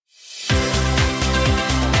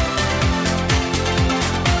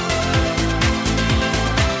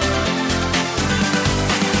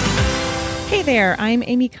there, I'm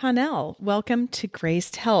Amy Connell. Welcome to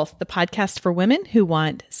Graced Health, the podcast for women who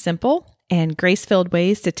want simple and grace-filled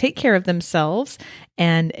ways to take care of themselves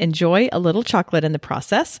and enjoy a little chocolate in the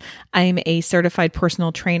process. I'm a certified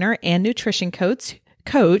personal trainer and nutrition coach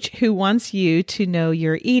who wants you to know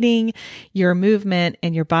your eating, your movement,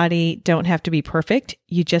 and your body don't have to be perfect.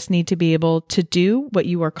 You just need to be able to do what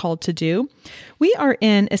you are called to do. We are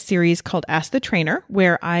in a series called Ask the Trainer,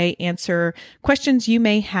 where I answer questions you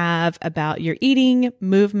may have about your eating,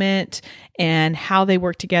 movement, and how they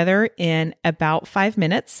work together in about 5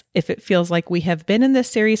 minutes. If it feels like we have been in this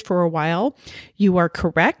series for a while, you are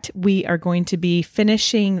correct. We are going to be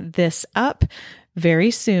finishing this up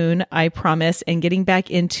very soon, I promise, and getting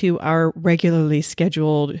back into our regularly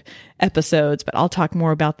scheduled episodes, but I'll talk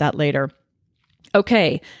more about that later.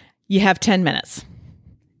 Okay, you have 10 minutes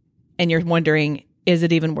and you're wondering, is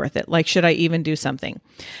it even worth it? Like, should I even do something?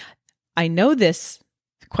 I know this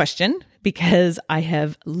question because I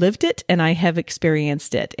have lived it and I have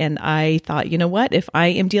experienced it. And I thought, you know what? If I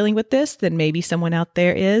am dealing with this, then maybe someone out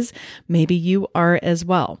there is, maybe you are as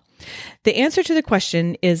well. The answer to the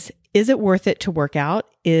question is it worth it to work out?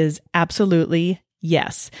 Is absolutely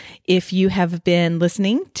yes. If you have been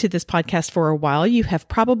listening to this podcast for a while, you have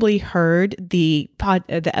probably heard the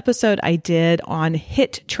episode I did on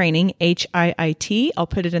HIIT training, HIIT. I'll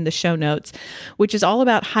put it in the show notes, which is all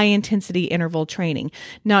about high intensity interval training.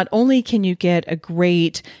 Not only can you get a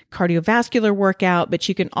great cardiovascular workout, but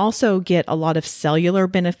you can also get a lot of cellular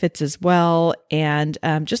benefits as well, and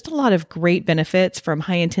just a lot of great benefits from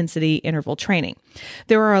high intensity interval training.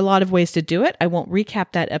 There are a lot of ways to do it. I won't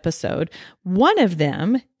recap that episode. One of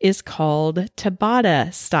them is called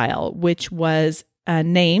Tabata style, which was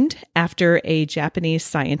named after a Japanese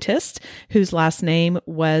scientist whose last name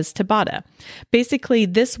was Tabata. Basically,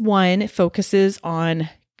 this one focuses on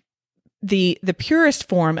the purest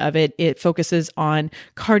form of it. It focuses on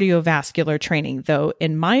cardiovascular training, though,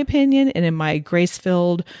 in my opinion and in my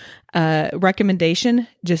grace-filled recommendation,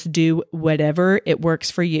 just do whatever it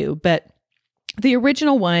works for you. But the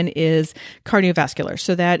original one is cardiovascular.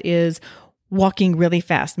 So that is walking really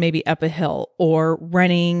fast, maybe up a hill, or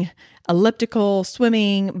running, elliptical,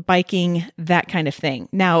 swimming, biking, that kind of thing.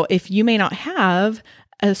 Now, if you may not have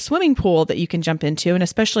a swimming pool that you can jump into, and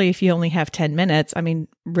especially if you only have 10 minutes, I mean,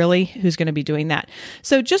 really, who's going to be doing that?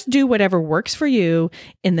 So just do whatever works for you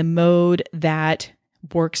in the mode that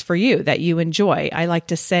works for you, that you enjoy. I like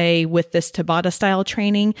to say with this Tabata style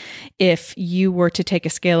training, if you were to take a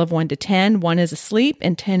scale of 1 to 10, 1 is asleep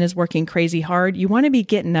and 10 is working crazy hard, you want to be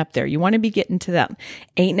getting up there. You want to be getting to that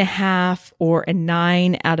 8.5 or a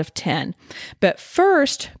 9 out of 10. But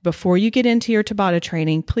first, before you get into your Tabata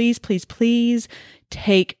training, please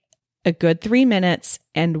take a good 3 minutes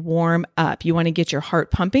and warm up. You want to get your heart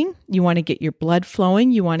pumping. You want to get your blood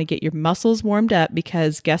flowing. You want to get your muscles warmed up,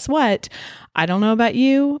 because guess what? I don't know about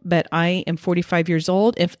you, but I am 45 years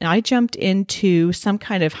old. If I jumped into some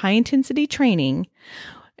kind of high intensity training,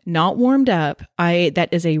 not warmed up, that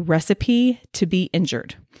is a recipe to be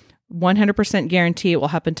injured. 100% guarantee it will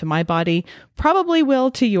happen to my body, probably will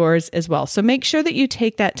to yours as well. So make sure that you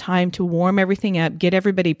take that time to warm everything up, get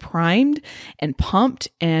everybody primed and pumped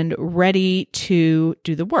and ready to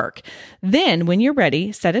do the work. Then when you're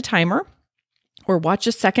ready, set a timer or watch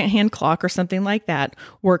a secondhand clock or something like that.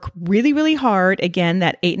 Work really, really hard. Again,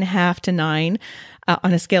 that 8.5 to 9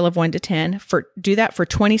 on a scale of 1 to 10. Do that for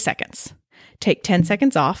 20 seconds. Take 10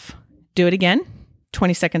 seconds off. Do it again.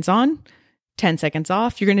 20 seconds on. 10 seconds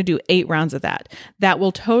off. You're going to do 8 rounds of that. That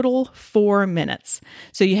will total 4 minutes.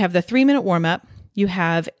 So you have the 3-minute warm up. You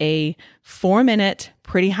have a 4-minute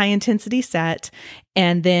pretty high intensity set.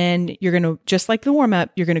 And then you're going to, just like the warm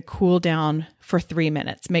up, you're going to cool down for 3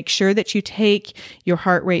 minutes. Make sure that you take your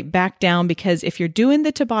heart rate back down, because if you're doing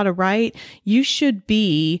the Tabata right, you should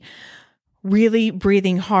be really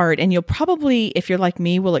breathing hard. And you'll probably, if you're like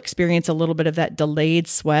me, will experience a little bit of that delayed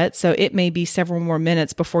sweat. So it may be several more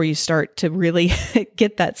minutes before you start to really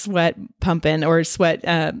get that sweat pumping or sweat.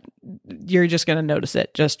 You're just going to notice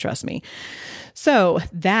it. Just trust me. So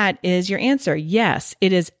that is your answer. Yes,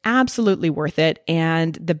 it is absolutely worth it.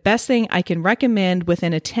 And the best thing I can recommend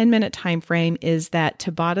within a 10-minute time frame is that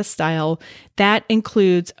Tabata style. That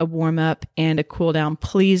includes a warm up and a cool down.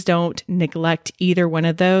 Please don't neglect either one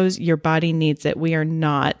of those. Your body needs it. We are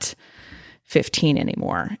not 15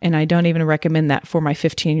 anymore. And I don't even recommend that for my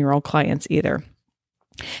 15-year-old clients either.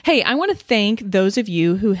 Hey, I want to thank those of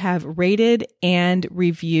you who have rated and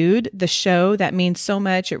reviewed the show. That means so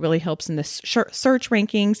much. It really helps in the search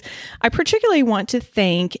rankings. I particularly want to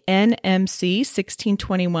thank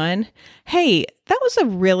NMC1621. Hey, that was a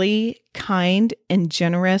really kind and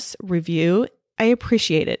generous review. I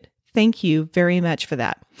appreciate it. Thank you very much for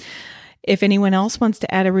that. If anyone else wants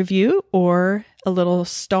to add a review or a little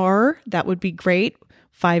star, that would be great.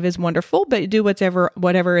 5 is wonderful, but do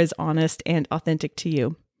whatever is honest and authentic to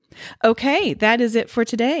you. Okay, that is it for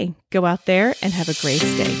today. Go out there and have a great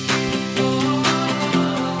day.